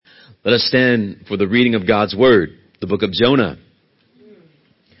Let us stand for the reading of God's Word, the book of Jonah.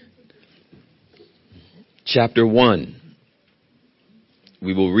 Chapter 1.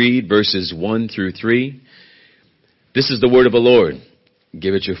 We will read verses 1 through 3. This is the word of the Lord.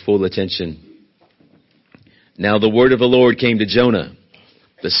 Give it your full attention. Now the word of the Lord came to Jonah,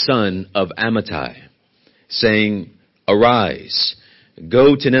 the son of Amittai, saying, Arise,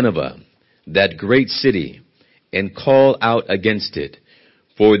 go to Nineveh, that great city, and call out against it,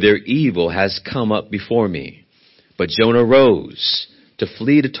 for their evil has come up before me. But Jonah rose to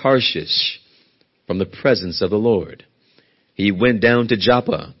flee to Tarshish from the presence of the Lord. He went down to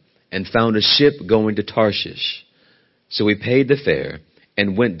Joppa and found a ship going to Tarshish. So he paid the fare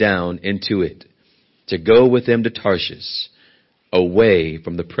and went down into it to go with them to Tarshish, away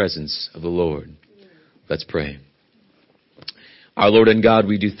from the presence of the Lord. Let's pray. Our Lord and God,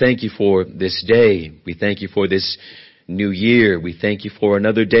 we do thank you for this day. We thank you for this new year. We thank you for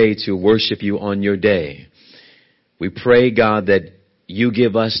another day to worship you on your day. We pray, God, that you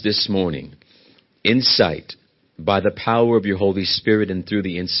give us this morning insight by the power of your Holy Spirit and through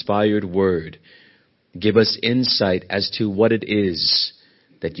the inspired word. Give us insight as to what it is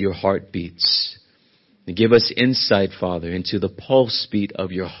that your heart beats. And give us insight, Father, into the pulse beat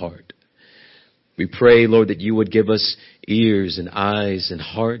of your heart. We pray, Lord, that you would give us ears and eyes and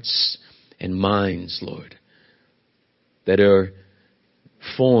hearts and minds, Lord, that are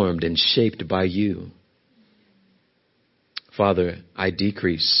formed and shaped by you. Father, I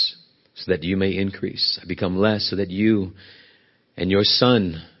decrease so that you may increase. I become less so that you and your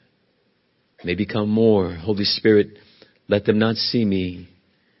Son may become more. Holy Spirit, let them not see me,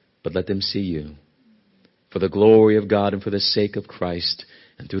 but let them see you. For the glory of God and for the sake of Christ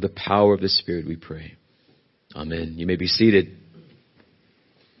and through the power of the Spirit we pray. Amen. You may be seated.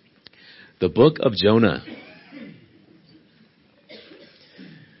 The book of Jonah.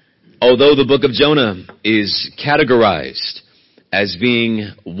 Although the book of Jonah is categorized as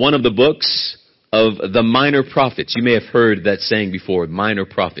being one of the books of the minor prophets. You may have heard that saying before, minor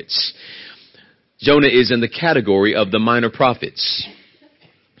prophets. Jonah is in the category of the minor prophets.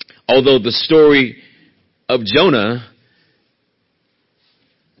 Although the story of Jonah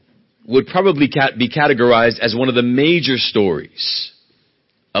would probably be categorized as one of the major stories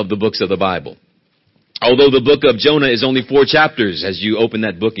of the books of the Bible. Although the book of Jonah is only 4 chapters, as you open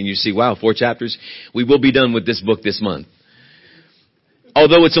that book and you see, wow, 4 chapters, we will be done with this book this month.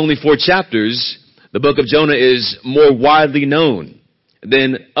 Although it's only 4 chapters, the book of Jonah is more widely known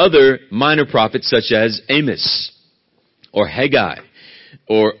than other minor prophets such as Amos or Haggai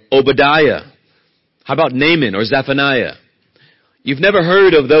or Obadiah. How about Naaman or Zephaniah? You've never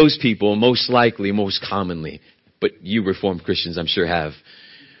heard of those people, most likely, most commonly, but you Reformed Christians I'm sure have.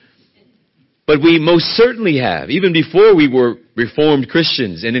 But we most certainly have, even before we were Reformed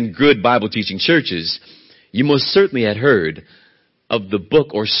Christians and in good Bible teaching churches, you most certainly had heard of the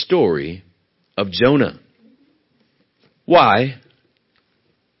book or story of Jonah. Why?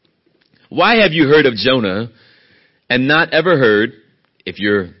 Why have you heard of Jonah and not ever heard, if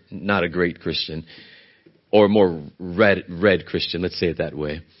you're not a great Christian, or more red Christian, let's say it that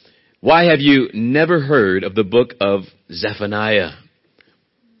way, why have you never heard of the book of Zephaniah?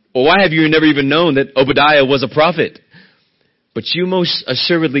 Or why have you never even known that Obadiah was a prophet? But you most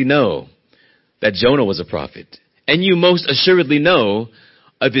assuredly know that Jonah was a prophet. And you most assuredly know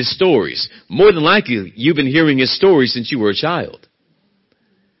of his stories. More than likely, you've been hearing his stories since you were a child.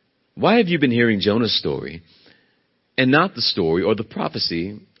 Why have you been hearing Jonah's story and not the story or the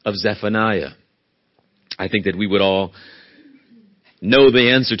prophecy of Zephaniah? I think that we would all know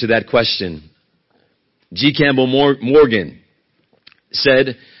the answer to that question. G. Campbell Morgan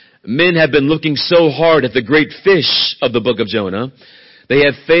said, men have been looking so hard at the great fish of the book of Jonah, they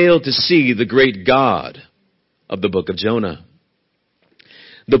have failed to see the great God of the book of Jonah.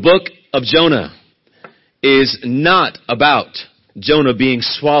 The book of Jonah is not about Jonah being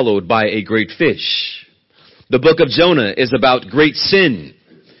swallowed by a great fish. The book of Jonah is about great sin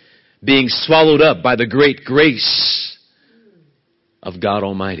being swallowed up by the great grace of God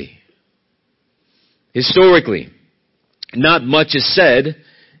Almighty. Historically, not much is said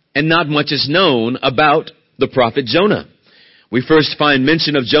and not much is known about the prophet Jonah. We first find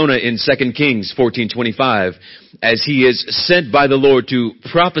mention of Jonah in 2 Kings 14:25 as he is sent by the Lord to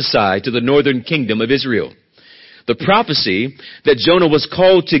prophesy to the northern kingdom of Israel. The prophecy that Jonah was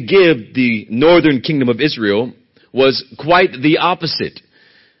called to give the northern kingdom of Israel was quite the opposite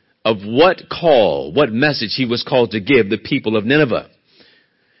of what message he was called to give the people of Nineveh.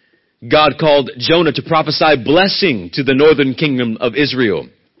 God called Jonah to prophesy blessing to the northern kingdom of Israel.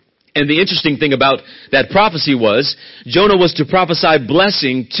 And the interesting thing about that prophecy was Jonah was to prophesy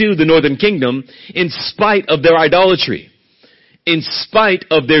blessing to the northern kingdom in spite of their idolatry, in spite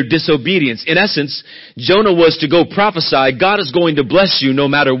of their disobedience. In essence, Jonah was to go prophesy, God is going to bless you no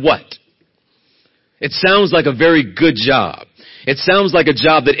matter what. It sounds like a very good job. It sounds like a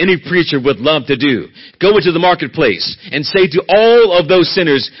job that any preacher would love to do. Go into the marketplace and say to all of those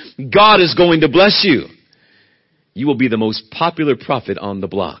sinners, God is going to bless you. You will be the most popular prophet on the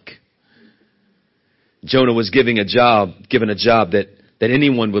block. Jonah was given a job that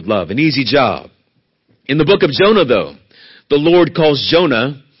anyone would love, an easy job. In the book of Jonah, though, the Lord calls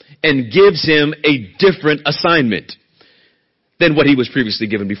Jonah and gives him a different assignment than what he was previously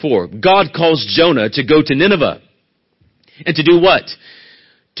given before. God calls Jonah to go to Nineveh. And to do what?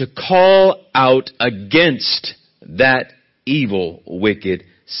 To call out against that evil, wicked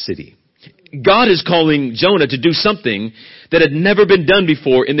city. God is calling Jonah to do something that had never been done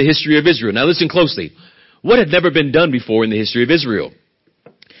before in the history of Israel. Now listen closely. What had never been done before in the history of Israel?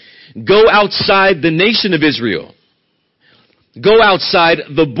 Go outside the nation of Israel. Go outside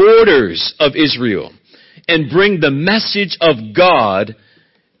the borders of Israel and bring the message of God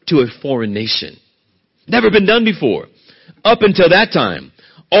to a foreign nation. Never been done before. Up until that time,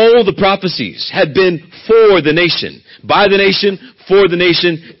 all the prophecies had been for the nation, by the nation, for the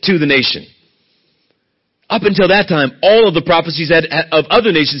nation, to the nation. Up until that time, all of the prophecies of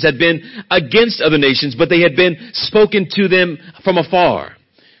other nations had been against other nations, but they had been spoken to them from afar.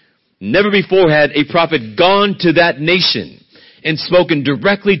 Never before had a prophet gone to that nation and spoken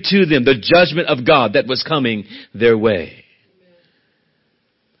directly to them the judgment of God that was coming their way.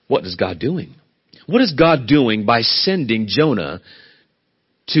 What is God doing? What is God doing by sending Jonah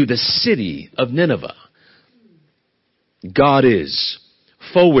to the city of Nineveh? God is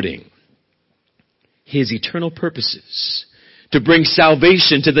forwarding His eternal purposes to bring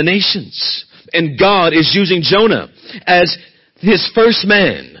salvation to the nations. And God is using Jonah as His first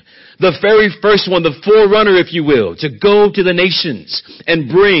man, the very first one, the forerunner, if you will, to go to the nations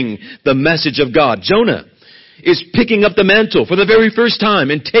and bring the message of God. Jonah is picking up the mantle for the very first time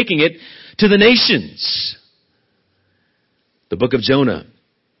and taking it to the nations. The book of Jonah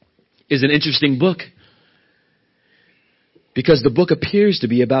is an interesting book because the book appears to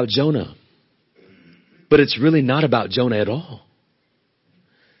be about Jonah, but it's really not about Jonah at all.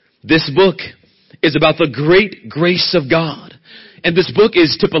 This book is about the great grace of God. And this book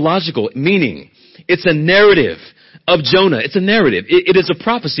is typological, meaning it's a narrative of Jonah. It's a narrative. It is a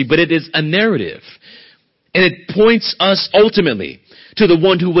prophecy, but it is a narrative. And it points us ultimately to the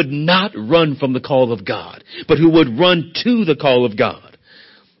one who would not run from the call of God, but who would run to the call of God,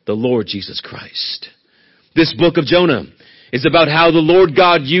 the Lord Jesus Christ. This book of Jonah is about how the Lord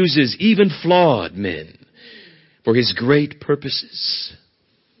God uses even flawed men for His great purposes.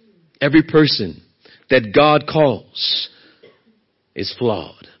 Every person that God calls is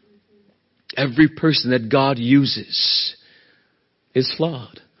flawed. Every person that God uses is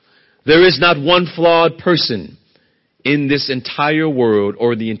flawed. There is not one flawed person in this entire world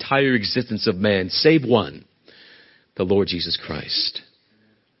or the entire existence of man, save one, the Lord Jesus Christ.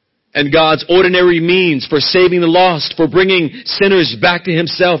 And God's ordinary means for saving the lost, for bringing sinners back to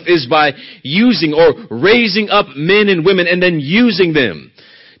Himself, is by using or raising up men and women and then using them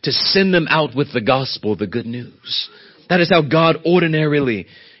to send them out with the gospel, the good news. That is how God ordinarily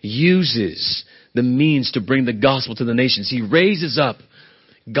uses the means to bring the gospel to the nations. He raises up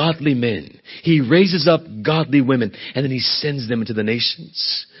godly men. He raises up godly women, and then He sends them into the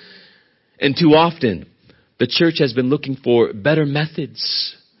nations. And too often, the church has been looking for better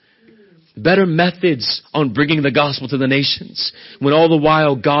methods on bringing the gospel to the nations, when all the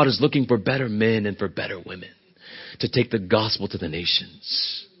while God is looking for better men and for better women to take the gospel to the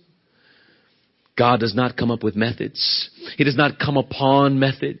nations. God does not come up with methods. He does not come upon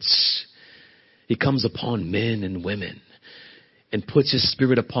methods. He comes upon men and women and puts His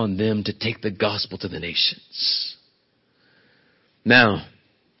Spirit upon them to take the gospel to the nations. Now,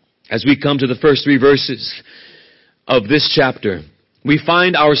 as we come to the first 3 verses of this chapter, we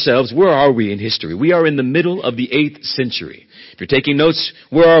find ourselves, where are we in history? We are in the middle of the 8th century. If you're taking notes,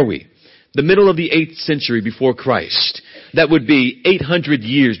 where are we? The middle of the 8th century before Christ. That would be 800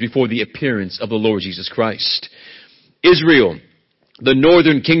 years before the appearance of the Lord Jesus Christ. Israel, the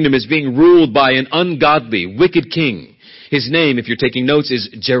northern kingdom, is being ruled by an ungodly, wicked king. His name, if you're taking notes, is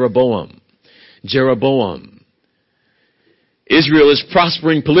Jeroboam. Jeroboam. Israel is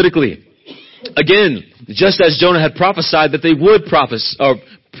prospering politically. Again, just as Jonah had prophesied that they would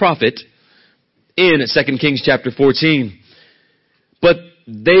prophet in 2 Kings chapter 14. But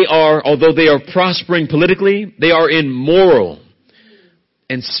they are, although they are prospering politically, they are in moral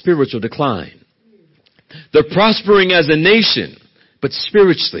and spiritual decline. They're prospering as a nation, but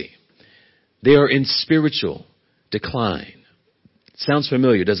spiritually, they are in spiritual decline. Sounds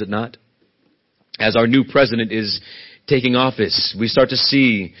familiar, does it not? As our new president is taking office, we start to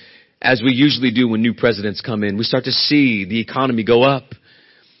see, as we usually do when new presidents come in, we start to see the economy go up.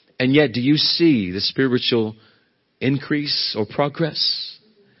 And yet, do you see the spiritual increase or progress?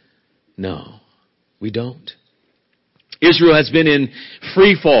 No, we don't. Israel has been in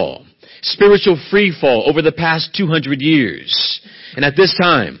free fall, spiritual free fall over the past 200 years. And at this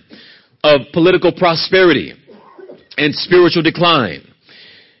time of political prosperity and spiritual decline,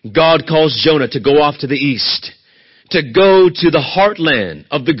 God calls Jonah to go off to the east, to go to the heartland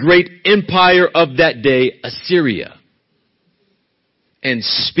of the great empire of that day, Assyria, and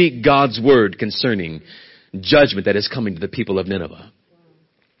speak God's word concerning judgment that is coming to the people of Nineveh.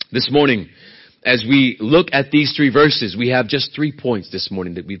 This morning, as we look at these three verses, we have just 3 points this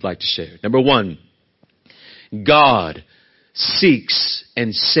morning that we'd like to share. Number one, God seeks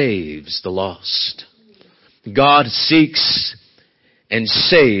and saves the lost. God seeks and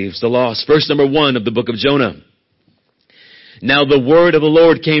saves the lost. Verse number 1 of the book of Jonah. Now the word of the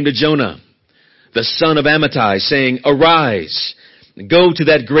Lord came to Jonah, the son of Amittai, saying, Arise, go to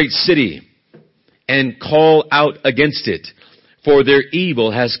that great city and call out against it, for their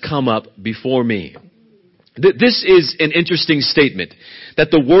evil has come up before me. This is an interesting statement, that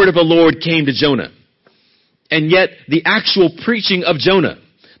the word of the Lord came to Jonah. And yet the actual preaching of Jonah,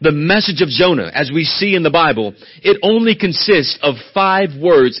 the message of Jonah, as we see in the Bible, it only consists of 5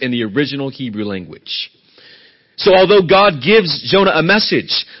 words in the original Hebrew language. So although God gives Jonah a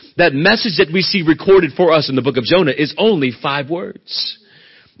message, that message that we see recorded for us in the book of Jonah is only 5 words.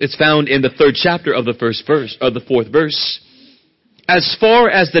 It's found in the 3rd chapter of the 1st verse, or the 4th verse. As far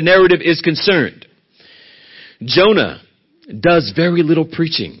as the narrative is concerned, Jonah does very little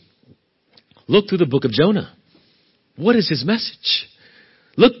preaching. Look through the book of Jonah. What is his message?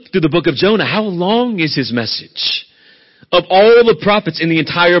 Look through the book of Jonah. How long is his message? Of all the prophets in the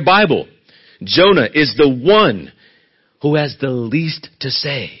entire Bible, Jonah is the one who has the least to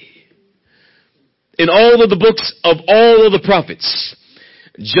say. In all of the books of all of the prophets,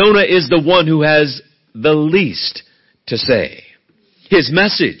 Jonah is the one who has the least to say. His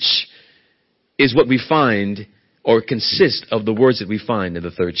message is what we find, or consists of the words that we find in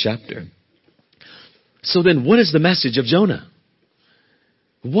the 3rd chapter. So then, what is the message of Jonah?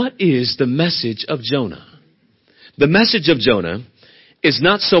 What is the message of Jonah? The message of Jonah is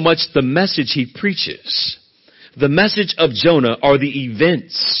not so much the message he preaches. The message of Jonah are the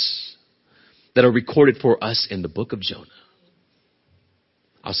events that are recorded for us in the book of Jonah.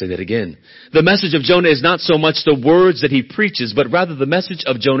 I'll say that again. The message of Jonah is not so much the words that he preaches, but rather the message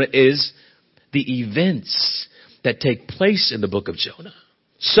of Jonah is the events that take place in the book of Jonah.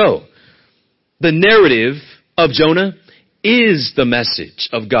 So, the narrative of Jonah is the message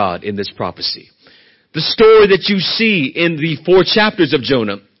of God in this prophecy. The story that you see in the 4 chapters of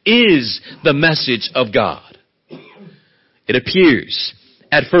Jonah is the message of God. It appears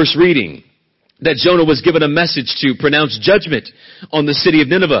at first reading that Jonah was given a message to pronounce judgment on the city of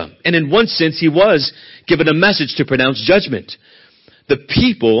Nineveh. And in one sense, he was given a message to pronounce judgment. The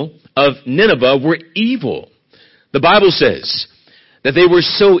people of Nineveh were evil. The Bible says that they were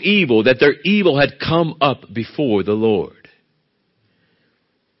so evil that their evil had come up before the Lord.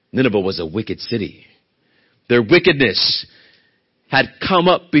 Nineveh was a wicked city. Their wickedness had come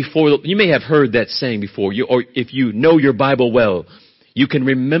up before. You may have heard that saying before, or if you know your Bible well, you can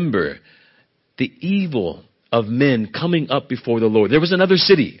remember the evil of men coming up before the Lord. There was another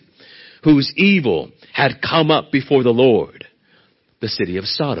city whose evil had come up before the Lord, the city of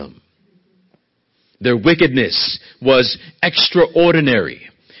Sodom. Their wickedness was extraordinary.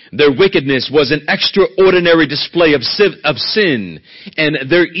 Their wickedness was an extraordinary display of sin, and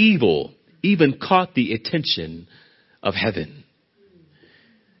their evil even caught the attention of heaven.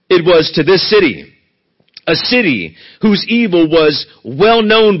 It was to this city, a city whose evil was well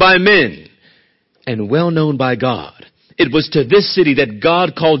known by men and well known by God. It was to this city that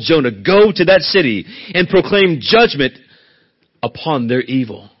God called Jonah, go to that city and proclaim judgment upon their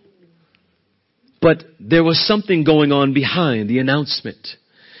evil. But there was something going on behind the announcement.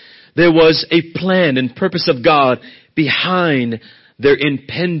 There was a plan and purpose of God behind their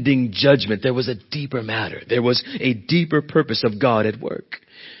impending judgment. There was a deeper matter. There was a deeper purpose of God at work.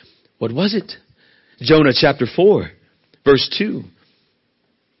 What was it? Jonah chapter 4, verse 2.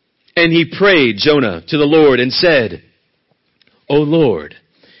 And he prayed, Jonah, to the Lord and said, O Lord,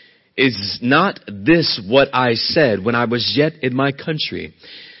 is not this what I said when I was yet in my country?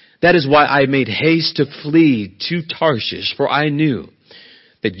 That is why I made haste to flee to Tarshish, for I knew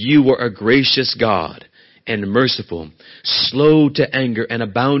that you were a gracious God and merciful, slow to anger and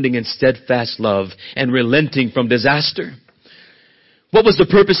abounding in steadfast love and relenting from disaster. What was the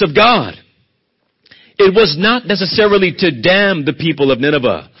purpose of God? It was not necessarily to damn the people of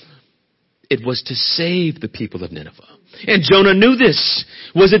Nineveh. It was to save the people of Nineveh. And Jonah knew this.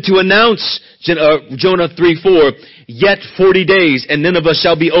 Was it to announce, Jonah 3:4, yet 40 days and Nineveh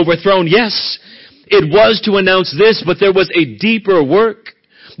shall be overthrown? Yes, it was to announce this, but there was a deeper work.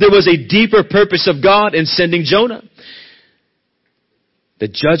 There was a deeper purpose of God in sending Jonah. The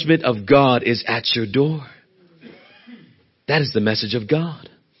judgment of God is at your door. That is the message of God.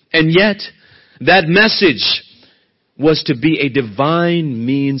 And yet, that message was to be a divine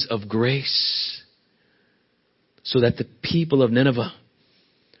means of grace, so that the people of Nineveh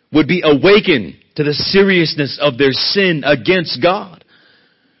would be awakened to the seriousness of their sin against God.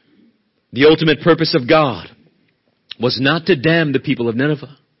 The ultimate purpose of God was not to damn the people of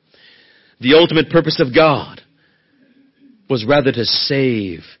Nineveh. The ultimate purpose of God was rather to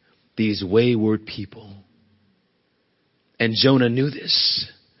save these wayward people. And Jonah knew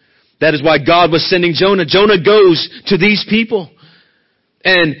this. That is why God was sending Jonah. Jonah goes to these people.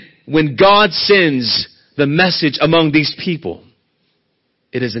 And when God sends the message among these people,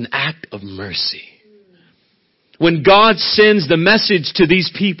 it is an act of mercy. When God sends the message to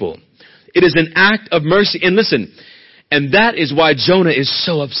these people, it is an act of mercy. And listen, and that is why Jonah is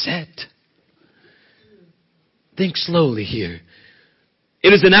so upset. Think slowly here.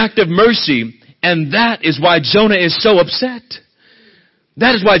 It is an act of mercy, and that is why Jonah is so upset.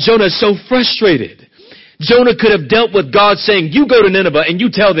 That is why Jonah is so frustrated. Jonah could have dealt with God saying, you go to Nineveh and you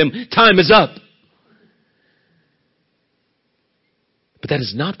tell them time is up. But that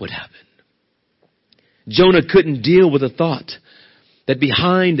is not what happened. Jonah couldn't deal with the thought that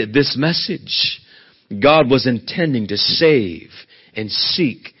behind this message, God was intending to save and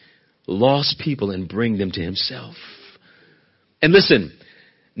seek lost people and bring them to himself. And listen,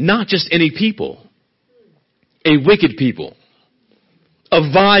 not just any people, a wicked people,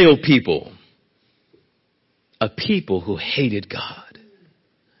 a vile people, a people who hated God.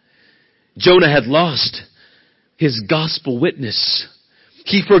 Jonah had lost his gospel witness.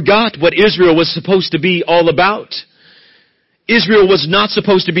 He forgot what Israel was supposed to be all about. Israel was not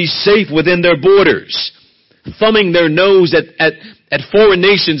supposed to be safe within their borders, thumbing their nose at foreign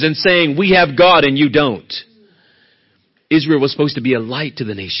nations and saying, we have God and you don't. Israel was supposed to be a light to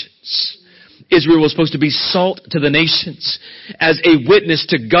the nations. Israel was supposed to be salt to the nations as a witness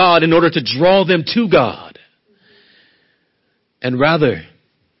to God in order to draw them to God. And rather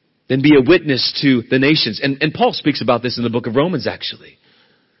than be a witness to the nations, and Paul speaks about this in the book of Romans actually,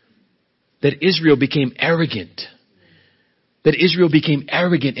 that Israel became arrogant. That Israel became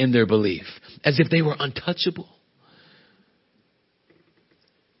arrogant in their belief, as if they were untouchable.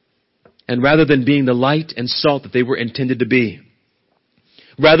 And rather than being the light and salt that they were intended to be,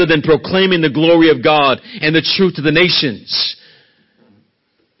 rather than proclaiming the glory of God and the truth to the nations,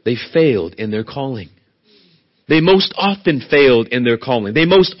 they failed in their calling. They most often failed in their calling. They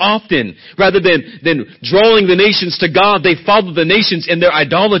most often, rather than drawing the nations to God, they followed the nations in their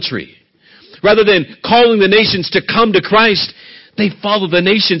idolatry. Rather than calling the nations to come to Christ, they followed the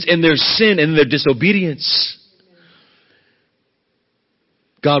nations in their sin and their disobedience.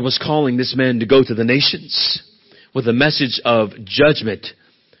 God was calling this man to go to the nations with a message of judgment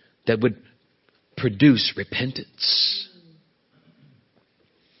that would produce repentance.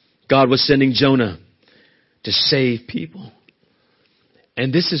 God was sending Jonah to save people.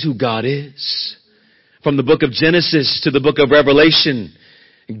 And this is who God is. From the book of Genesis to the book of Revelation,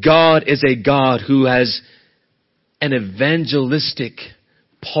 God is a God who has an evangelistic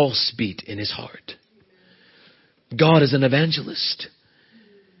pulse beat in his heart. God is an evangelist.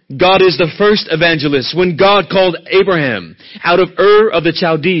 God is the first evangelist. When God called Abraham out of Ur of the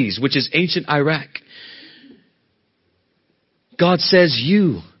Chaldees, which is ancient Iraq, God says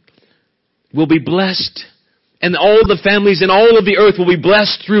you will be blessed, and all the families in all of the earth will be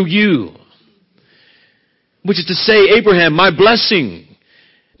blessed through you. Which is to say, Abraham, my blessing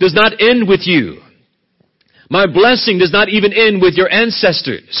does not end with you. My blessing does not even end with your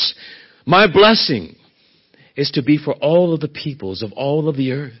ancestors. My blessing is to be for all of the peoples of all of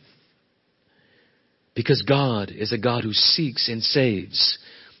the earth. Because God is a God who seeks and saves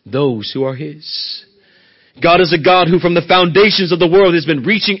those who are His. God is a God who from the foundations of the world has been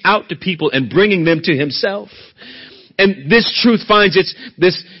reaching out to people and bringing them to Himself. And this truth finds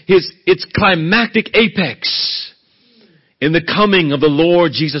its climactic apex in the coming of the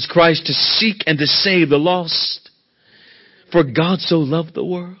Lord Jesus Christ to seek and to save the lost. For God so loved the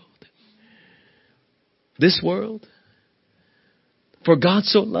world, this world, For God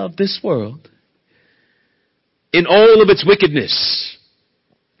so loved this world in all of its wickedness,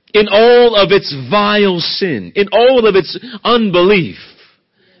 in all of its vile sin, in all of its unbelief.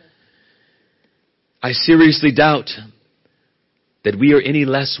 I seriously doubt that we are any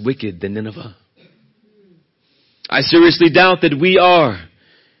less wicked than Nineveh. I seriously doubt that we are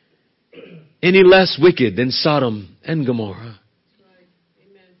any less wicked than Sodom and Gomorrah.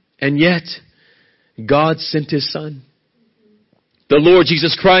 And yet, God sent His Son, the Lord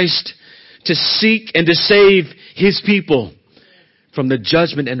Jesus Christ, to seek and to save His people from the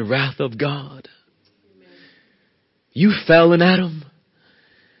judgment and wrath of God. You fell in Adam.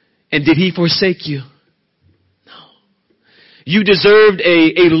 And did He forsake you? No. You deserved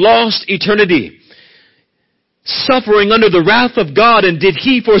a lost eternity, suffering under the wrath of God. And did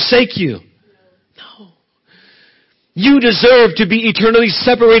He forsake you? No. You deserve to be eternally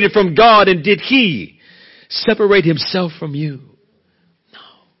separated from God. And did He separate Himself from you? No.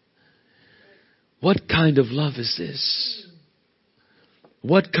 What kind of love is this?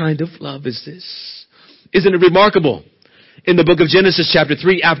 What kind of love is this? Isn't it remarkable? In the book of Genesis chapter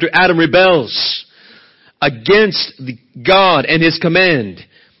 3, after Adam rebels against God and His command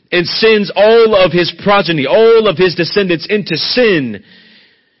and sends all of his progeny, all of his descendants into sin,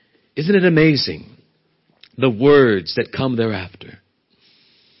 isn't it amazing the words that come thereafter?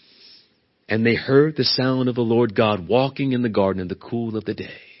 And they heard the sound of the Lord God walking in the garden in the cool of the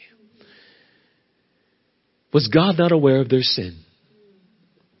day. Was God not aware of their sin?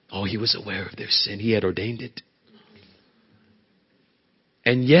 Oh, He was aware of their sin. He had ordained it.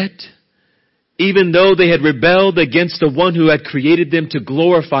 And yet, even though they had rebelled against the one who had created them to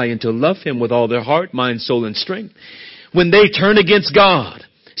glorify and to love Him with all their heart, mind, soul, and strength, when they turn against God,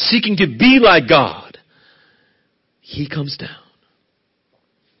 seeking to be like God, He comes down.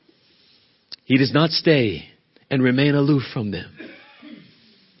 He does not stay and remain aloof from them.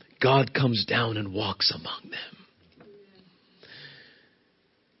 God comes down and walks among them.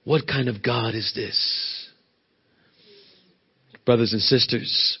 What kind of God is this? Brothers and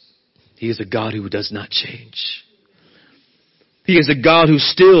sisters, He is a God who does not change. He is a God who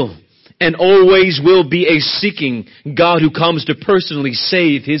still and always will be a seeking God who comes to personally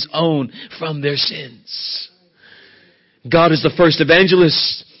save His own from their sins. God is the first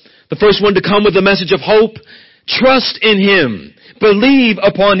evangelist, the first one to come with the message of hope. Trust in Him. Believe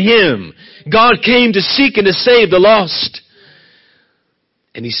upon Him. God came to seek and to save the lost.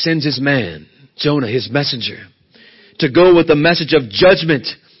 And He sends His man, Jonah, His messenger, to go with the message of judgment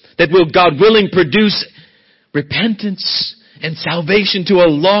that will, God willing, produce repentance and salvation to a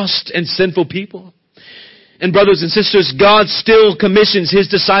lost and sinful people. And brothers and sisters, God still commissions His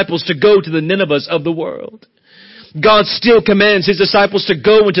disciples to go to the Ninevehs of the world. God still commands His disciples to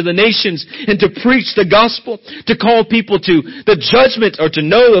go into the nations and to preach the gospel, to call people to the judgment, or to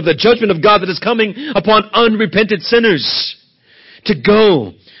know of the judgment of God that is coming upon unrepentant sinners. To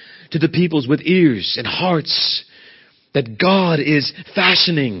go to the peoples with ears and hearts that God is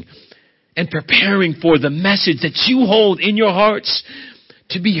fashioning and preparing for the message that you hold in your hearts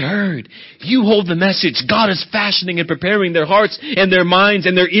to be heard. You hold the message. God is fashioning and preparing their hearts and their minds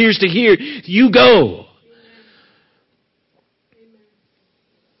and their ears to hear. You go.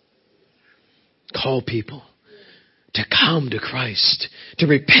 Call people to come to Christ, to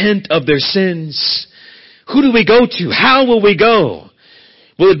repent of their sins. Who do we go to? How will we go?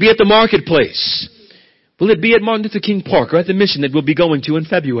 Will it be at the marketplace? Will it be at Martin Luther King Park or at the mission that we'll be going to in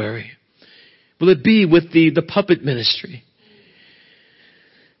February? Will it be with the puppet ministry?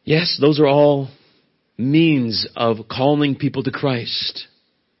 Yes, those are all means of calling people to Christ.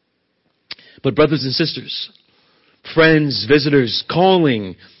 But brothers and sisters, friends, visitors,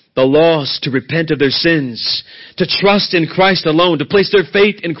 calling the lost to repent of their sins, to trust in Christ alone, to place their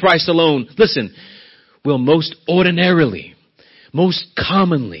faith in Christ alone, listen, will most ordinarily, most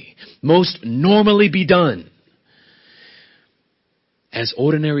commonly, most normally be done as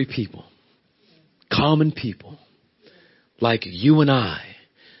ordinary people, common people, like you and I,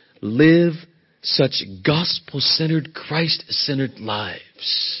 live such gospel-centered, Christ-centered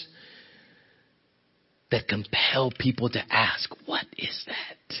lives that compel people to ask, what is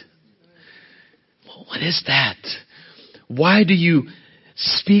that? What is that? Why do you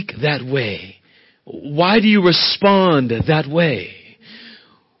speak that way? Why do you respond that way?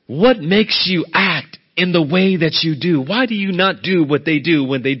 What makes you act in the way that you do? Why do you not do what they do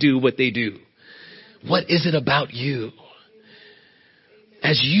when they do what they do? What is it about you?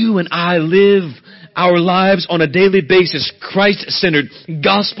 As you and I live our lives on a daily basis, Christ-centered,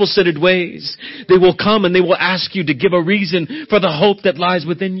 gospel-centered ways, they will come and they will ask you to give a reason for the hope that lies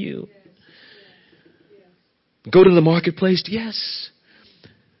within you. Go to the marketplace? Yes.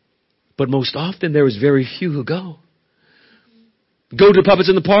 But most often there is very few who go. Go to puppets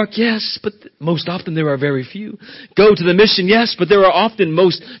in the park? Yes, but most often there are very few. Go to the mission? Yes, but there are often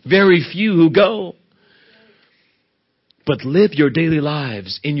very few who go. But live your daily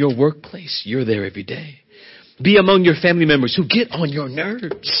lives in your workplace. You're there every day. Be among your family members who get on your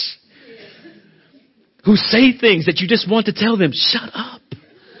nerves. Who say things that you just want to tell them, shut up.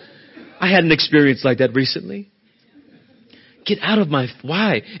 I had an experience like that recently. Get out of my,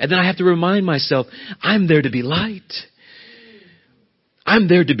 why? And then I have to remind myself, I'm there to be light. I'm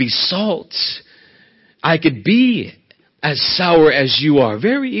there to be salt. I could be as sour as you are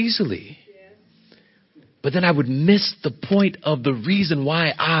very easily. But then I would miss the point of the reason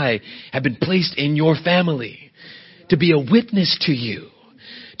why I have been placed in your family. To be a witness to you.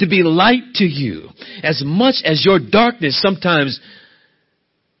 To be light to you. As much as your darkness sometimes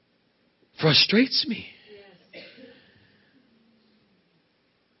frustrates me.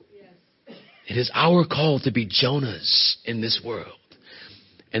 It is our call to be Jonahs in this world.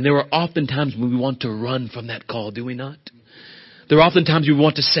 And there are often times when we want to run from that call, do we not? There are often times we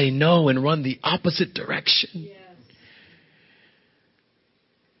want to say no and run the opposite direction. Yes.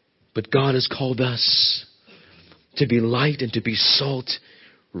 But God has called us to be light and to be salt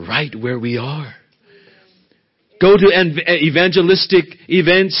right where we are. Go to evangelistic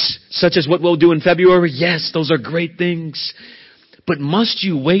events such as what we'll do in February. Yes, those are great things. But must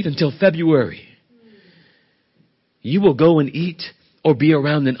you wait until February? You will go and eat or be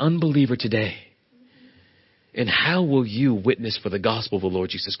around an unbeliever today. And how will you witness for the gospel of the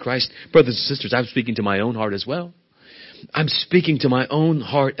Lord Jesus Christ? Brothers and sisters, I'm speaking to my own heart as well. I'm speaking to my own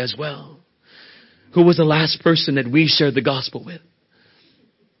heart as well. Who was the last person that we shared the gospel with?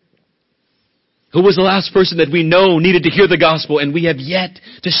 Who was the last person that we know needed to hear the gospel and we have yet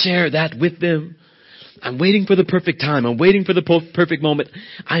to share that with them? I'm waiting for the perfect time. I'm waiting for the perfect moment.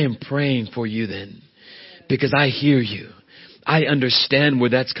 I am praying for you then. Because I hear you. I understand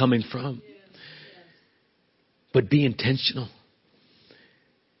where that's coming from. But be intentional.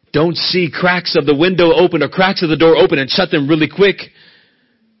 Don't see cracks of the window open or cracks of the door open and shut them really quick.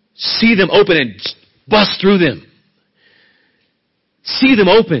 See them open and bust through them. See them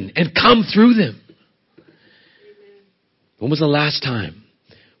open and come through them. When was the last time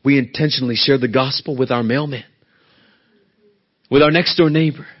we intentionally shared the gospel with our mailman? With our next door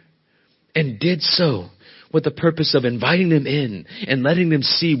neighbor? And did so with the purpose of inviting them in and letting them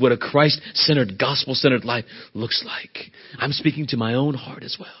see what a Christ-centered, gospel-centered life looks like. I'm speaking to my own heart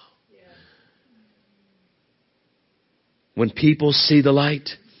as well. When people see the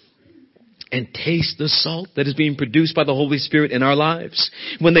light and taste the salt that is being produced by the Holy Spirit in our lives,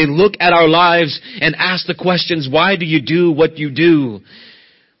 when they look at our lives and ask the questions, why do you do what you do?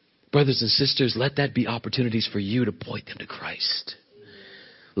 Brothers and sisters, let that be opportunities for you to point them to Christ.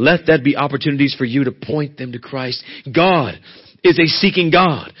 Let that be opportunities for you to point them to Christ. God is a seeking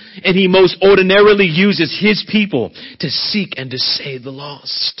God, and He most ordinarily uses His people to seek and to save the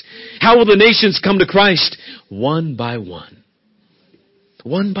lost. How will the nations come to Christ? One by one.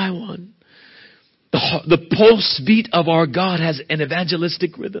 One by one. The pulse beat of our God has an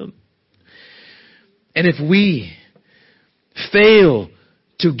evangelistic rhythm. And if we fail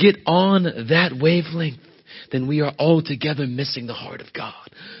to get on that wavelength, then we are altogether missing the heart of God.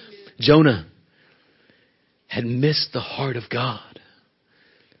 Jonah had missed the heart of God.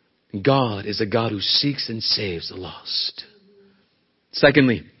 God is a God who seeks and saves the lost.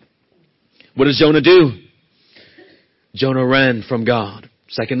 Secondly, what does Jonah do? Jonah ran from God.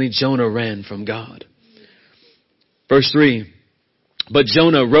 Secondly, Jonah ran from God. Verse 3, but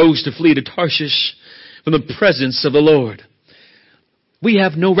Jonah rose to flee to Tarshish from the presence of the Lord. We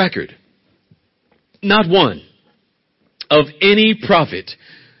have no record, not one, of any prophet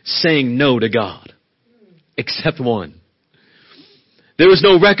saying no to God, except one. There is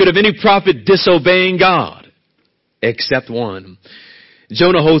no record of any prophet disobeying God, except one.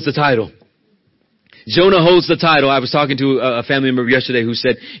 Jonah holds the title. Jonah holds the title. I was talking to a family member yesterday who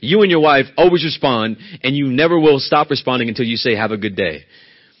said, you and your wife always respond and you never will stop responding until you say, have a good day.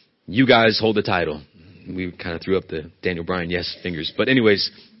 You guys hold the title. We kind of threw up the Daniel Bryan yes fingers. But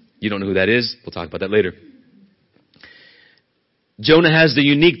anyways, you don't know who that is. We'll talk about that later. Jonah has the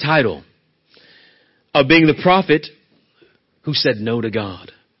unique title of being the prophet who said no to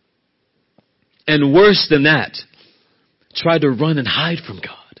God. And worse than that, tried to run and hide from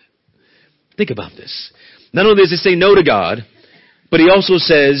God. Think about this. Not only does he say no to God, but he also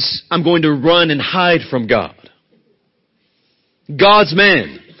says, I'm going to run and hide from God. God's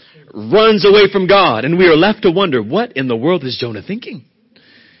man runs away from God, and we are left to wonder, what in the world is Jonah thinking?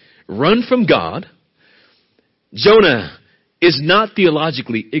 Run from God, Jonah is not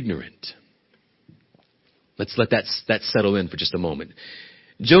theologically ignorant. Let's let that settle in for just a moment.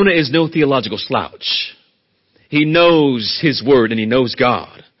 Jonah is no theological slouch. He knows his word and he knows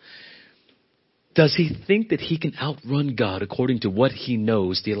God. Does he think that he can outrun God according to what he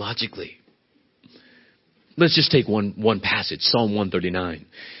knows theologically? Let's just take one passage, Psalm 139,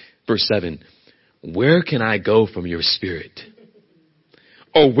 verse 7. Where can I go from your spirit?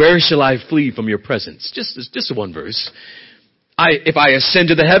 Or where shall I flee from your presence? Just one verse. If I ascend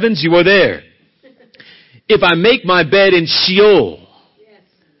to the heavens, you are there. If I make my bed in Sheol,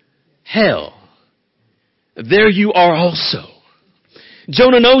 hell, there you are also.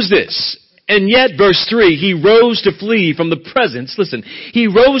 Jonah knows this. And yet, verse 3, he rose to flee from the presence. Listen, he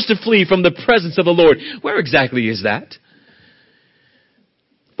rose to flee from the presence of the Lord. Where exactly is that?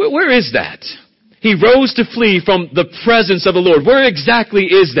 Where is that? He rose to flee from the presence of the Lord. Where exactly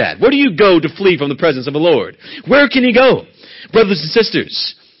is that? Where do you go to flee from the presence of the Lord? Where can he go? Brothers and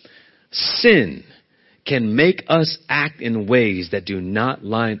sisters, sin can make us act in ways that do not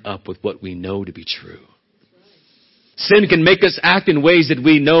line up with what we know to be true. Sin can make us act in ways that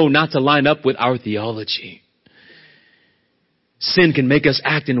we know not to line up with our theology. Sin can make us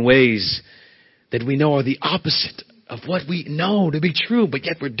act in ways that we know are the opposite of what we know to be true, but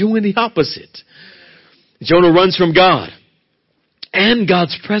yet we're doing the opposite. Jonah runs from God and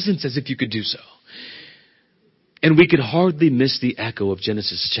God's presence as if you could do so. And we could hardly miss the echo of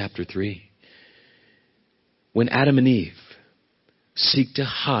Genesis chapter 3. When Adam and Eve seek to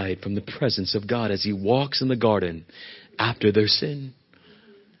hide from the presence of God as he walks in the garden after their sin.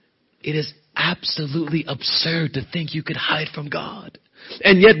 It is absolutely absurd to think you could hide from God.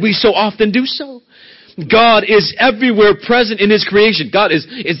 And yet we so often do so. God is everywhere present in his creation. God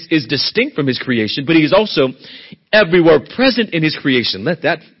is distinct from his creation, but he is also everywhere present in his creation. Let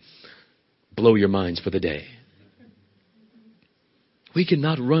that blow your minds for the day. We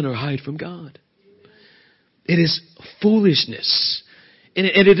cannot run or hide from God. It is foolishness. And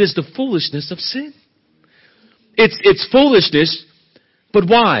it is the foolishness of sin. It's foolishness, but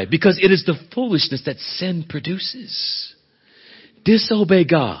why? Because it is the foolishness that sin produces. Disobey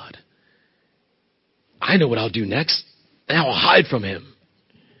God. I know what I'll do next. And I'll hide from him.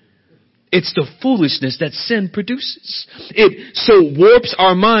 It's the foolishness that sin produces. It so warps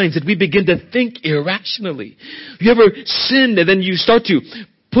our minds that we begin to think irrationally. You ever sinned and then you start to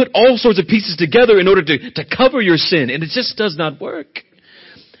put all sorts of pieces together in order to cover your sin, and it just does not work.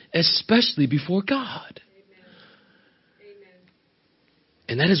 Especially before God. Amen.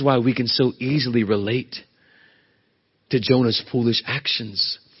 And that is why we can so easily relate to Jonah's foolish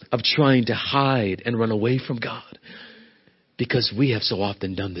actions of trying to hide and run away from God. Because we have so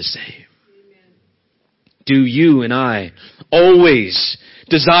often done the same. Amen. Do you and I always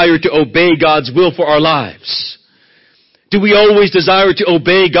desire to obey God's will for our lives? Do we always desire to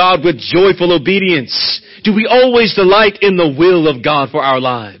obey God with joyful obedience? Do we always delight in the will of God for our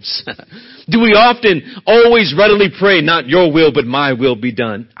lives? Do we often always readily pray, not your will, but my will be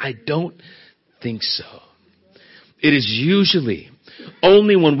done? I don't think so. It is usually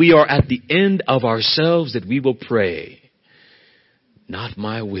only when we are at the end of ourselves that we will pray, not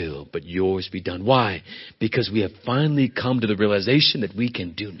my will, but yours be done. Why? Because we have finally come to the realization that we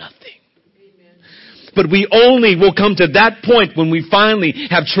can do nothing. But we only will come to that point when we finally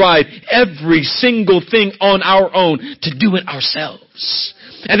have tried every single thing on our own to do it ourselves.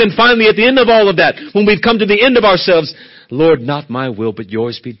 And then finally at the end of all of that, when we've come to the end of ourselves, Lord, not my will, but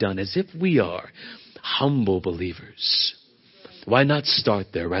yours be done. As if we are humble believers. Why not start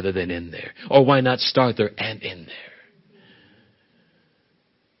there rather than end there? Or why not start there and end there?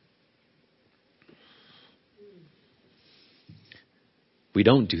 We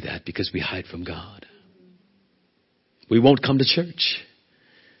don't do that because we hide from God. We won't come to church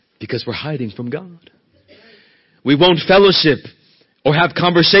because we're hiding from God. We won't fellowship or have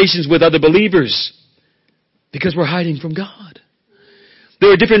conversations with other believers because we're hiding from God.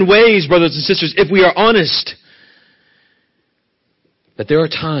 There are different ways, brothers and sisters, if we are honest, that there are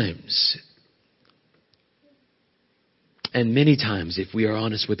times, and many times if we are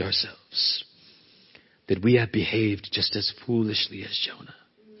honest with ourselves, that we have behaved just as foolishly as Jonah.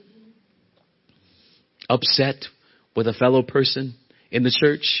 Upset with a fellow person in the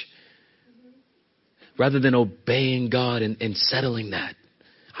church, rather than obeying God and settling that.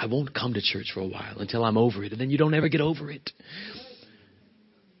 I won't come to church for a while until I'm over it. And then you don't ever get over it.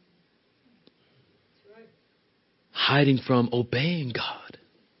 Hiding from obeying God.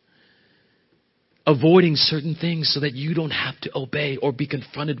 Avoiding certain things so that you don't have to obey or be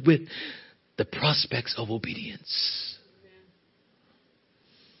confronted with the prospects of obedience.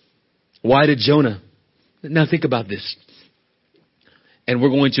 Why did Jonah Now think about this. And we're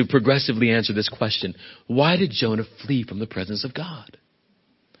going to progressively answer this question. Why did Jonah flee from the presence of God?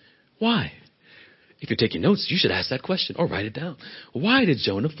 Why? If you're taking notes, you should ask that question or write it down. Why did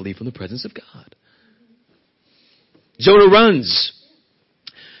Jonah flee from the presence of God? Jonah runs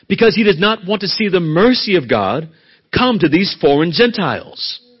because he does not want to see the mercy of God come to these foreign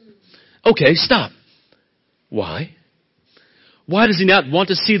Gentiles. Okay, stop. Why? Why does he not want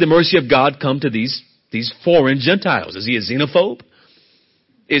to see the mercy of God come to these foreign Gentiles? Is he a xenophobe?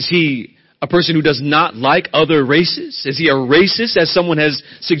 Is he a person who does not like other races? Is he a racist, as someone has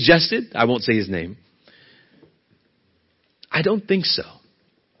suggested? I won't say his name. I don't think so.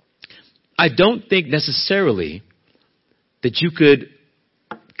 I don't think necessarily that you could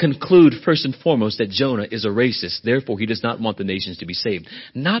conclude first and foremost that Jonah is a racist. Therefore, he does not want the nations to be saved.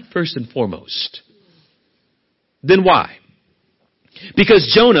 Not first and foremost. Then why?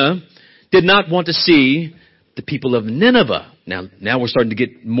 Because Jonah did not want to see the people of Nineveh. Now we're starting to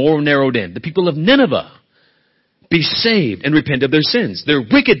get more narrowed in. The people of Nineveh be saved and repent of their sins, their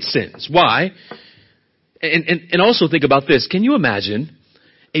wicked sins. Why? And also think about this. Can you imagine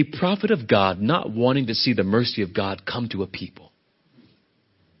a prophet of God not wanting to see the mercy of God come to a people?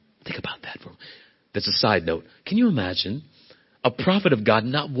 Think about that. That's a side note. Can you imagine a prophet of God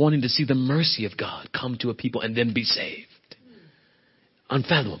not wanting to see the mercy of God come to a people and then be saved?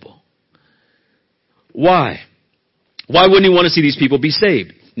 Unfathomable. Why? Why wouldn't he want to see these people be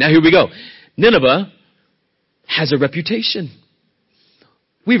saved? Now here we go. Nineveh has a reputation.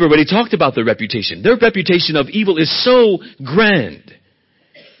 We've already talked about their reputation. Their reputation of evil is so grand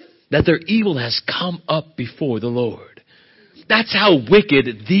that their evil has come up before the Lord. That's how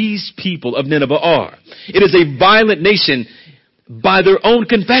wicked these people of Nineveh are. It is a violent nation by their own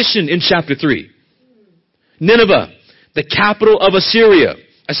confession in chapter 3. Nineveh, the capital of Assyria.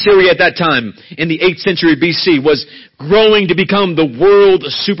 Assyria at that time, in the 8th century BC, was growing to become the world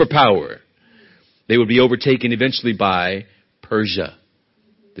superpower. They would be overtaken eventually by Persia.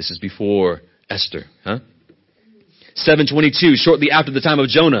 This is before Esther. 722, shortly after the time of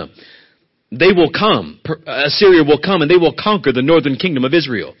Jonah, they will come. Assyria will come and they will conquer the northern kingdom of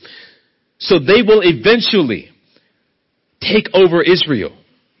Israel. So they will eventually take over Israel.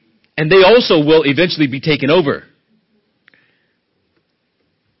 And they also will eventually be taken over.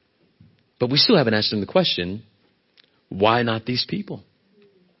 But we still haven't answered the question, why not these people?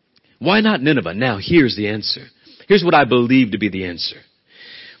 Why not Nineveh? Now, here's the answer. Here's what I believe to be the answer.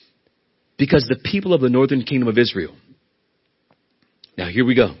 Because the people of the northern kingdom of Israel, now here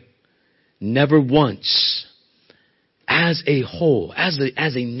we go, never once, as a whole, as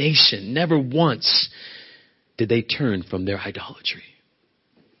a nation, never once did they turn from their idolatry.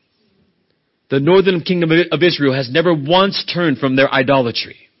 The northern kingdom of Israel has never once turned from their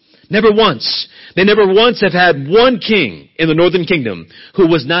idolatry. Never once. They never once have had one king in the northern kingdom who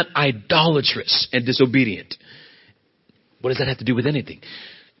was not idolatrous and disobedient. What does that have to do with anything?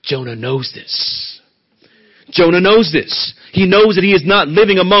 Jonah knows this. Jonah knows this. He knows that he is not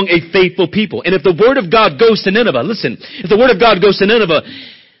living among a faithful people. And if the word of God goes to Nineveh, listen, if the word of God goes to Nineveh,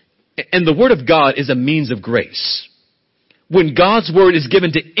 and the word of God is a means of grace. When God's word is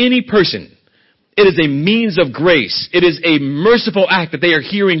given to any person, it is a means of grace. It is a merciful act that they are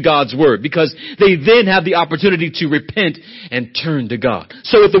hearing God's word because they then have the opportunity to repent and turn to God.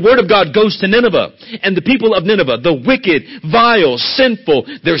 So if the word of God goes to Nineveh and the people of Nineveh, the wicked, vile, sinful,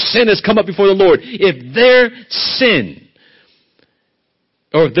 their sin has come up before the Lord. If their sin,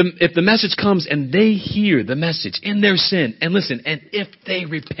 or if the message comes and they hear the message in their sin and listen, and if they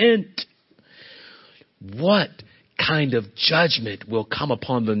repent, what kind of judgment will come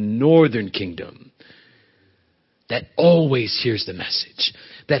upon the northern kingdom that always hears the message,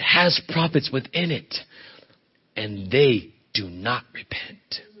 that has prophets within it, and they do not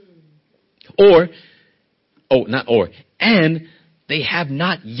repent. And they have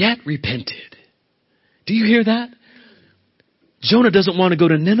not yet repented. Do you hear that? Jonah doesn't want to go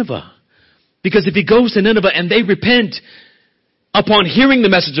to Nineveh, because if he goes to Nineveh and they repent upon hearing the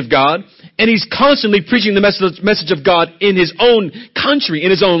message of God, and he's constantly preaching the message of God in his own country, in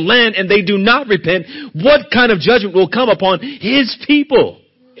his own land, and they do not repent, what kind of judgment will come upon his people?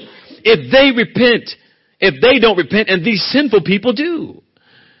 If they repent, if they don't repent, and these sinful people do.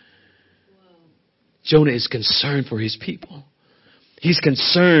 Jonah is concerned for his people. He's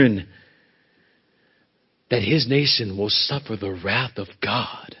concerned that his nation will suffer the wrath of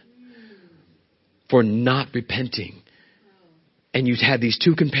God for not repenting. And you had these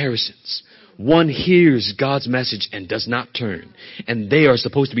two comparisons. One hears God's message and does not turn. And they are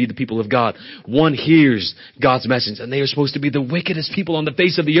supposed to be the people of God. One hears God's message and they are supposed to be the wickedest people on the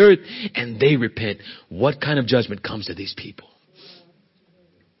face of the earth. And they repent. What kind of judgment comes to these people?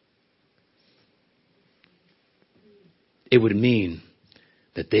 It would mean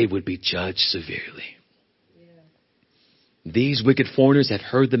that they would be judged severely. These wicked foreigners had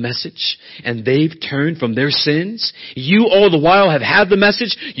heard the message and they've turned from their sins. You all the while have had the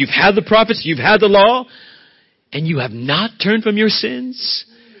message. You've had the prophets. You've had the law. And you have not turned from your sins.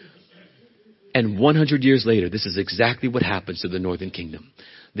 And 100 years later, this is exactly what happens to the northern kingdom.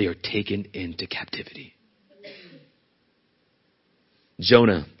 They are taken into captivity.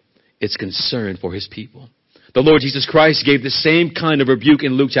 Jonah is concerned for his people. The Lord Jesus Christ gave the same kind of rebuke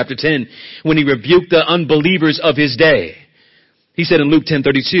in Luke chapter 10 when he rebuked the unbelievers of his day. He said in Luke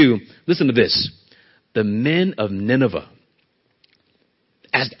 10:32, listen to this. The men of Nineveh,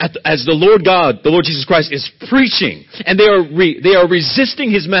 as the Lord God, the Lord Jesus Christ is preaching and they are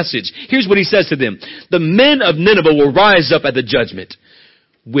resisting his message. Here's what he says to them. The men of Nineveh will rise up at the judgment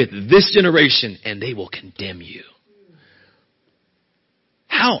with this generation and they will condemn you.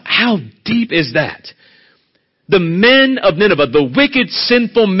 How deep is that? The men of Nineveh, the wicked,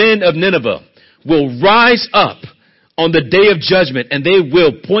 sinful men of Nineveh will rise up on the day of judgment and they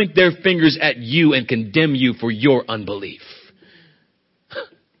will point their fingers at you and condemn you for your unbelief.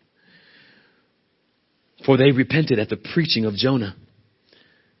 For they repented at the preaching of Jonah.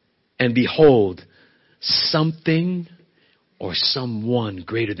 And behold, something or someone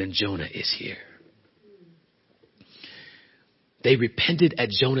greater than Jonah is here. They repented at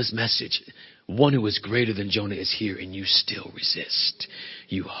Jonah's message. One who is greater than Jonah is here and you still resist.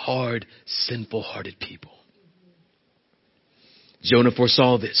 You hard, sinful-hearted people. Jonah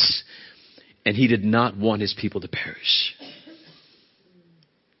foresaw this and he did not want his people to perish.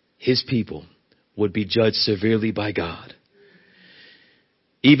 His people would be judged severely by God.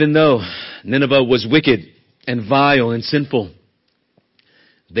 Even though Nineveh was wicked and vile and sinful,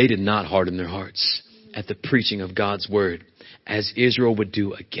 they did not harden their hearts at the preaching of God's word, as Israel would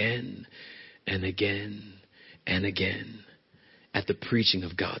do again and again and again at the preaching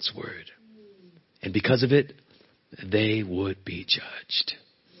of God's word. And because of it, they would be judged.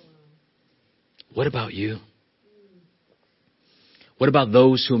 What about you? What about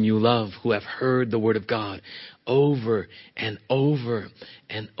those whom you love who have heard the word of God over and over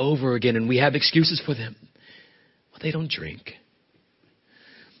and over again? And we have excuses for them. Well, they don't drink.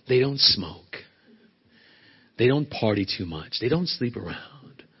 They don't smoke. They don't party too much. They don't sleep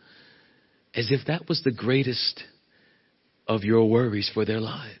around. As if that was the greatest of your worries for their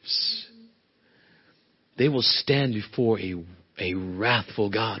lives. They will stand before a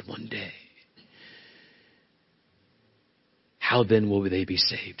wrathful God one day. How then will they be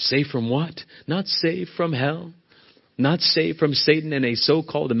saved? Saved from what? Not saved from hell. Not saved from Satan and a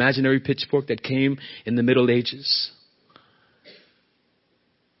so-called imaginary pitchfork that came in the Middle Ages.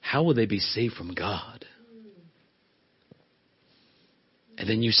 How will they be saved from God? And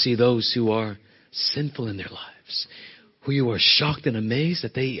then you see those who are sinful in their lives, who you are shocked and amazed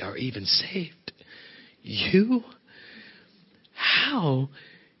that they are even saved. You? How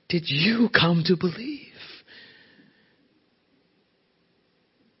did you come to believe?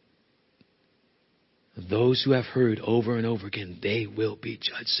 Those who have heard over and over again, they will be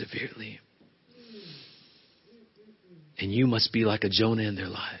judged severely. And you must be like a Jonah in their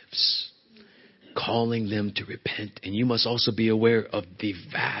lives, calling them to repent. And you must also be aware of the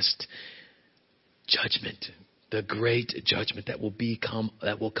vast judgment, the great judgment that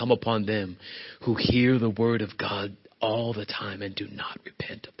will come upon them who hear the word of God all the time and do not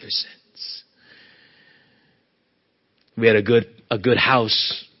repent of their sins. We had a good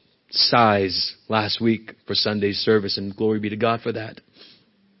house size last week for Sunday's service, and glory be to God for that.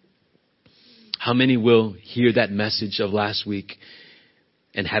 How many will hear that message of last week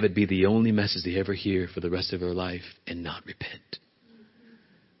and have it be the only message they ever hear for the rest of their life and not repent?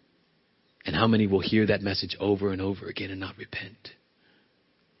 And how many will hear that message over and over again and not repent?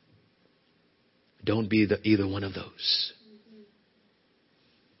 Don't be either one of those.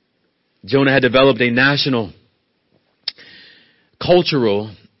 Jonah had developed a national,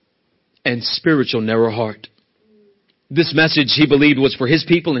 cultural, and spiritual narrow heart. This message, he believed, was for his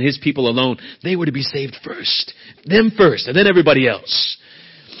people and his people alone. They were to be saved first. Them first, and then everybody else.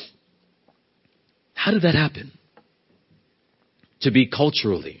 How did that happen? To be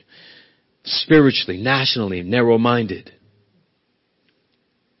culturally, spiritually, nationally, narrow-minded.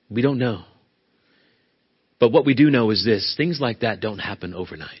 We don't know. But what we do know is this. Things like that don't happen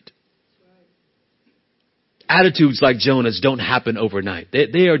overnight. Attitudes like Jonah's don't happen overnight.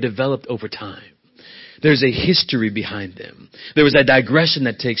 They are developed over time. There's a history behind them. There is a digression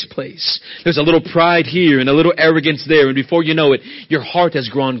that takes place. There's a little pride here and a little arrogance there. And before you know it, your heart has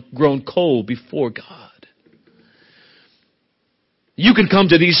grown cold before God. You can come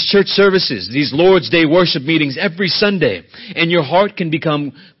to these church services, these Lord's Day worship meetings every Sunday, and your heart can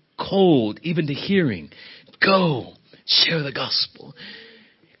become cold even to hearing. Go, share the gospel.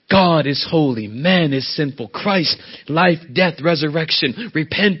 God is holy. Man is sinful. Christ, life, death, resurrection.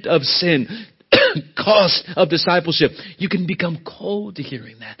 Repent of sin. Cost of discipleship. You can become cold to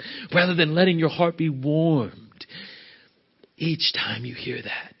hearing that rather than letting your heart be warmed each time you hear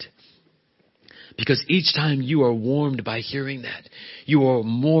that. Because each time you are warmed by hearing that, you are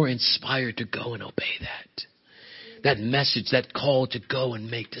more inspired to go and obey that. That message, that call to go and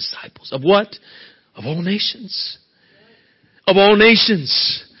make disciples. Of what? Of all nations. Of all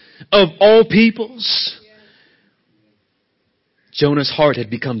nations. Of all peoples. Jonah's heart had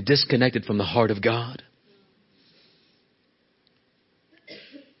become disconnected from the heart of God.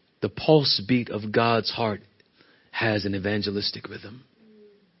 The pulse beat of God's heart has an evangelistic rhythm.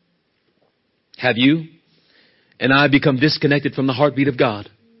 Have you and I become disconnected from the heartbeat of God?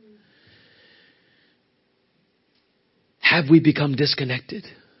 Have we become disconnected?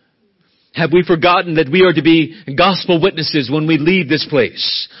 Have we forgotten that we are to be gospel witnesses when we leave this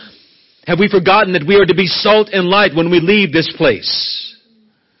place? Have we forgotten that we are to be salt and light when we leave this place?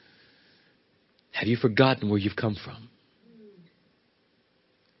 Have you forgotten where you've come from?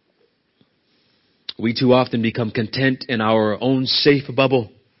 We too often become content in our own safe bubble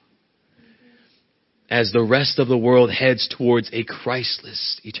as the rest of the world heads towards a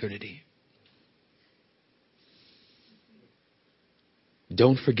Christless eternity.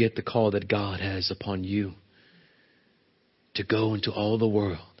 Don't forget the call that God has upon you to go into all the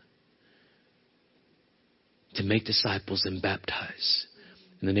world, to make disciples and baptize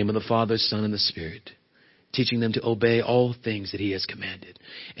in the name of the Father, Son, and the Spirit, teaching them to obey all things that He has commanded.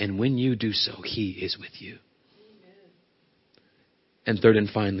 And when you do so, He is with you. And third and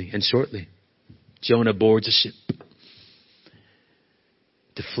finally, and shortly, Jonah boards a ship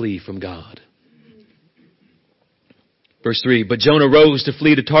to flee from God. Verse 3, but Jonah rose to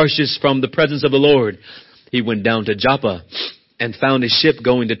flee to Tarshish from the presence of the Lord. He went down to Joppa and found a ship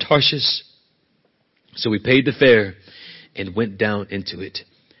going to Tarshish. So he paid the fare and went down into it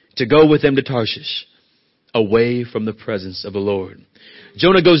to go with them to Tarshish, away from the presence of the Lord.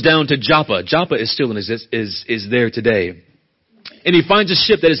 Jonah goes down to Joppa. Joppa is still in is there today. And he finds a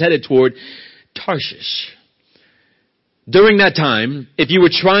ship that is headed toward Tarshish. During that time, if you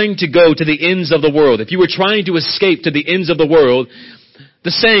were trying to go to the ends of the world, if you were trying to escape to the ends of the world,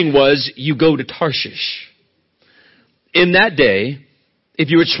 the saying was, you go to Tarshish. In that day,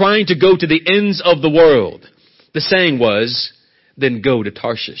 if you were trying to go to the ends of the world, the saying was, then go to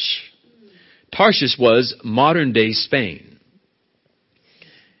Tarshish. Tarshish was modern day Spain.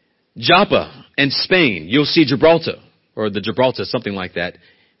 Joppa and Spain, you'll see Gibraltar, or the Gibraltar, something like that,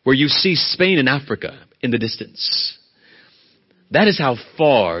 where you see Spain and Africa in the distance. That is how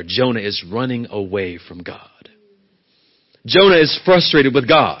far Jonah is running away from God. Jonah is frustrated with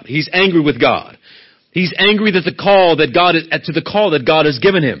God. He's angry with God. He's angry that the call that God has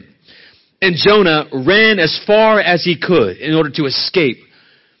given him. And Jonah ran as far as he could in order to escape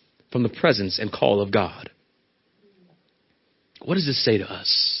from the presence and call of God. What does this say to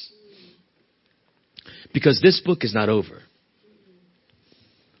us? Because this book is not over.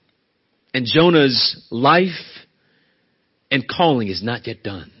 And Jonah's life and calling is not yet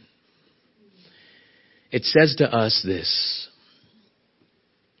done. It says to us this,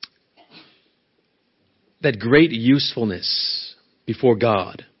 that great usefulness before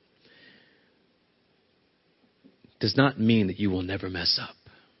God does not mean that you will never mess up.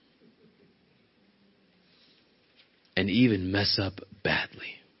 And even mess up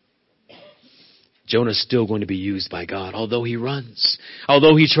badly. Jonah's still going to be used by God, although he runs.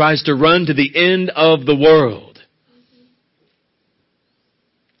 Although he tries to run to the end of the world.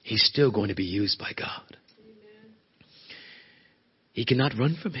 He's still going to be used by God. He cannot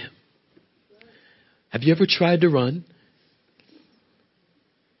run from him. Have you ever tried to run?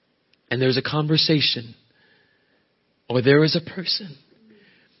 And there's a conversation. Or there is a person.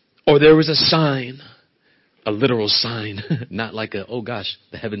 Or there is a sign. A literal sign. Not like the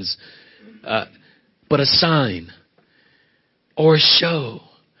heavens. But a sign. Or a show.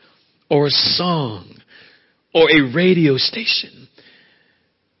 Or a song. Or a radio station.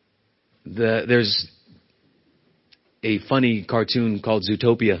 There's a funny cartoon called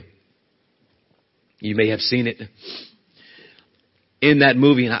Zootopia. You may have seen it. In that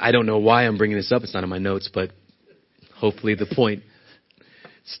movie, and I don't know why I'm bringing this up, it's not in my notes, but Hopefully the point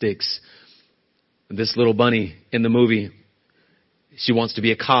sticks. This little bunny in the movie, she wants to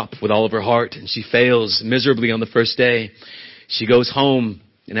be a cop with all of her heart, and she fails miserably on the first day. She goes home,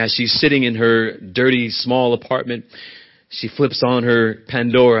 and as she's sitting in her dirty, small apartment, she flips on her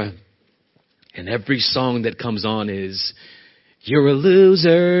Pandora, and every song that comes on is, "You're a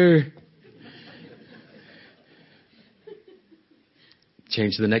loser."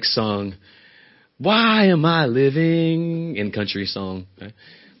 Change to the next song. "Why am I living?" in country song.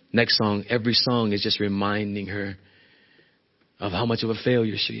 Next song, every song is just reminding her of how much of a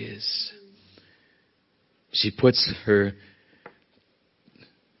failure she is. She puts her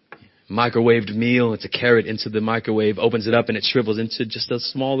microwaved meal, it's a carrot, into the microwave, opens it up, and it shrivels into just a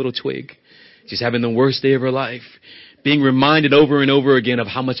small little twig. She's having the worst day of her life, being reminded over and over again of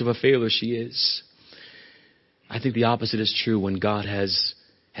how much of a failure she is. I think the opposite is true when God has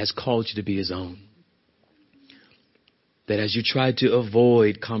called you to be His own. That as you try to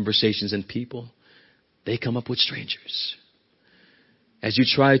avoid conversations and people, they come up with strangers. As you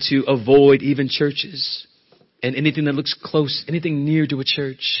try to avoid even churches and anything that looks close, anything near to a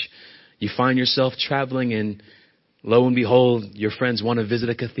church, you find yourself traveling, and lo and behold, your friends want to visit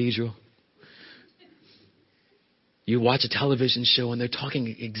a cathedral. You watch a television show and they're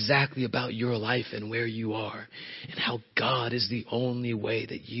talking exactly about your life and where you are and how God is the only way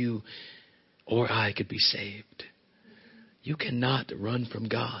that you or I could be saved. You cannot run from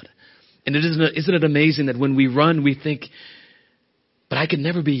God. And isn't it amazing that when we run, we think, but I can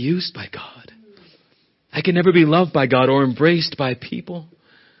never be used by God. I can never be loved by God or embraced by people.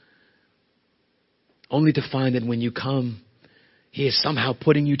 Only to find that when you come, He is somehow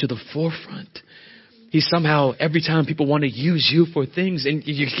putting you to the forefront. He's somehow, every time people want to use you for things, and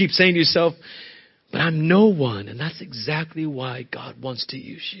you keep saying to yourself, but I'm no one. And that's exactly why God wants to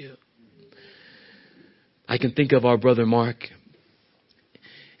use you. I can think of our brother Mark,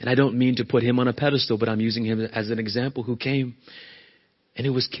 and I don't mean to put him on a pedestal, but I'm using him as an example, who came and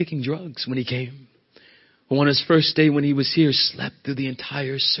who was kicking drugs when he came. Who on his first day when he was here slept through the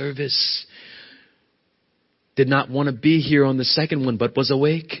entire service. Did not want to be here on the second one, but was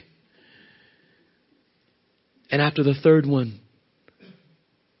awake. And after the third one,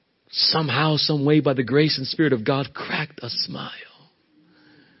 somehow, some way, by the grace and Spirit of God, cracked a smile.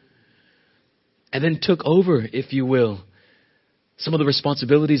 And then took over, if you will, some of the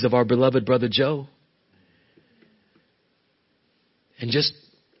responsibilities of our beloved brother Joe. And just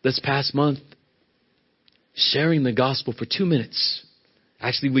this past month, sharing the gospel for 2 minutes.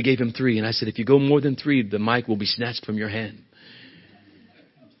 Actually, we gave him 3. And I said, if you go more than 3, the mic will be snatched from your hand.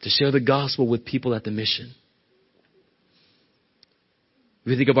 To share the gospel with people at the mission.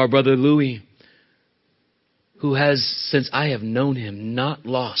 We think of our brother Louis, who has, since I have known him, not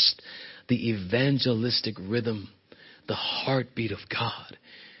lost the evangelistic rhythm, the heartbeat of God.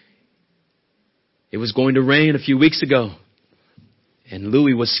 It was going to rain a few weeks ago, and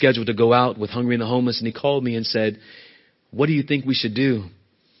Louis was scheduled to go out with Hungry and the Homeless, and he called me and said, what do you think we should do?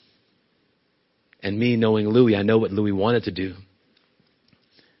 And me, knowing Louis, I know what Louis wanted to do.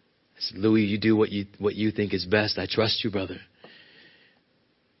 I said, Louis, you do what you think is best. I trust you, brother.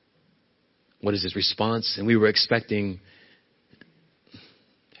 What is his response? And we were expecting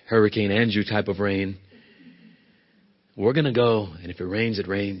Hurricane Andrew type of rain. We're going to go, and if it rains, it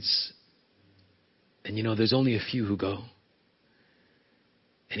rains. And there's only a few who go.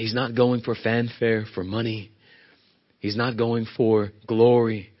 And he's not going for fanfare, for money. He's not going for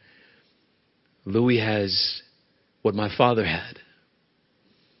glory. Louis has what my father had.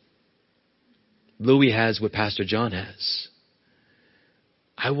 Louis has what Pastor John has.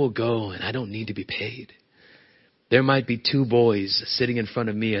 I will go, and I don't need to be paid. There might be 2 boys sitting in front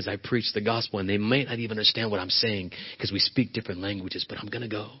of me as I preach the gospel, and they may not even understand what I'm saying because we speak different languages, but I'm going to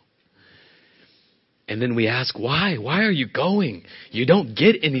go. And then we ask, why? Why are you going? You don't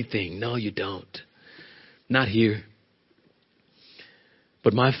get anything. No, you don't. Not here.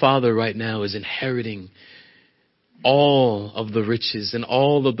 But my father right now is inheriting all of the riches and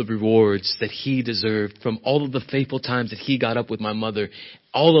all of the rewards that he deserved from all of the faithful times that he got up with my mother,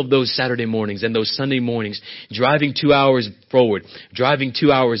 all of those Saturday mornings and those Sunday mornings, driving 2 hours forward, driving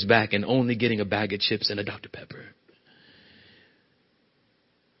 2 hours back, and only getting a bag of chips and a Dr. Pepper.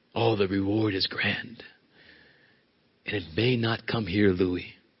 Oh, the reward is grand. And it may not come here,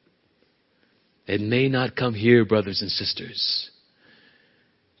 Louis. It may not come here, brothers and sisters.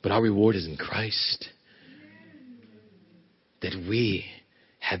 But our reward is in Christ. That we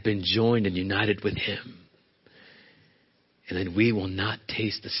have been joined and united with Him. And that we will not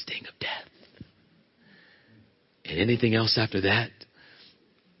taste the sting of death. And anything else after that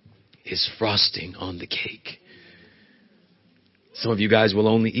is frosting on the cake. Some of you guys will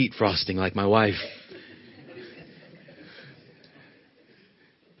only eat frosting like my wife.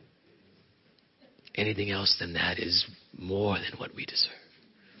 Anything else than that is more than what we deserve.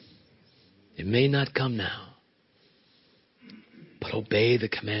 It may not come now, but obey the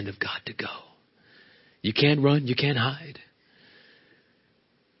command of God to go. You can't run, you can't hide.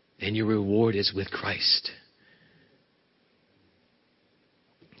 And your reward is with Christ.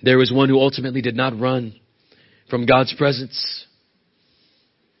 There was one who ultimately did not run from God's presence.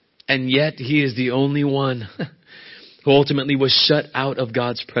 And yet he is the only one who ultimately was shut out of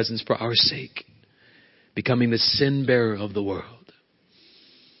God's presence for our sake, becoming the sin bearer of the world.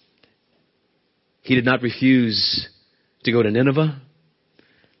 He did not refuse to go to Nineveh,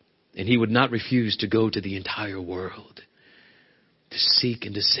 and he would not refuse to go to the entire world to seek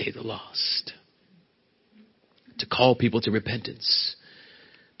and to save the lost, to call people to repentance,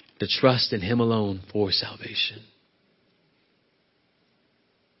 to trust in him alone for salvation.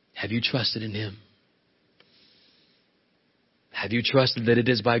 Have you trusted in him? Have you trusted that it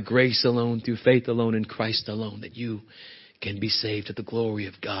is by grace alone, through faith alone, in Christ alone, that you can be saved to the glory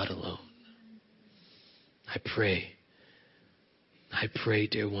of God alone? I pray,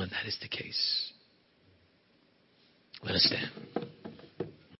 dear one, that is the case. Let us stand.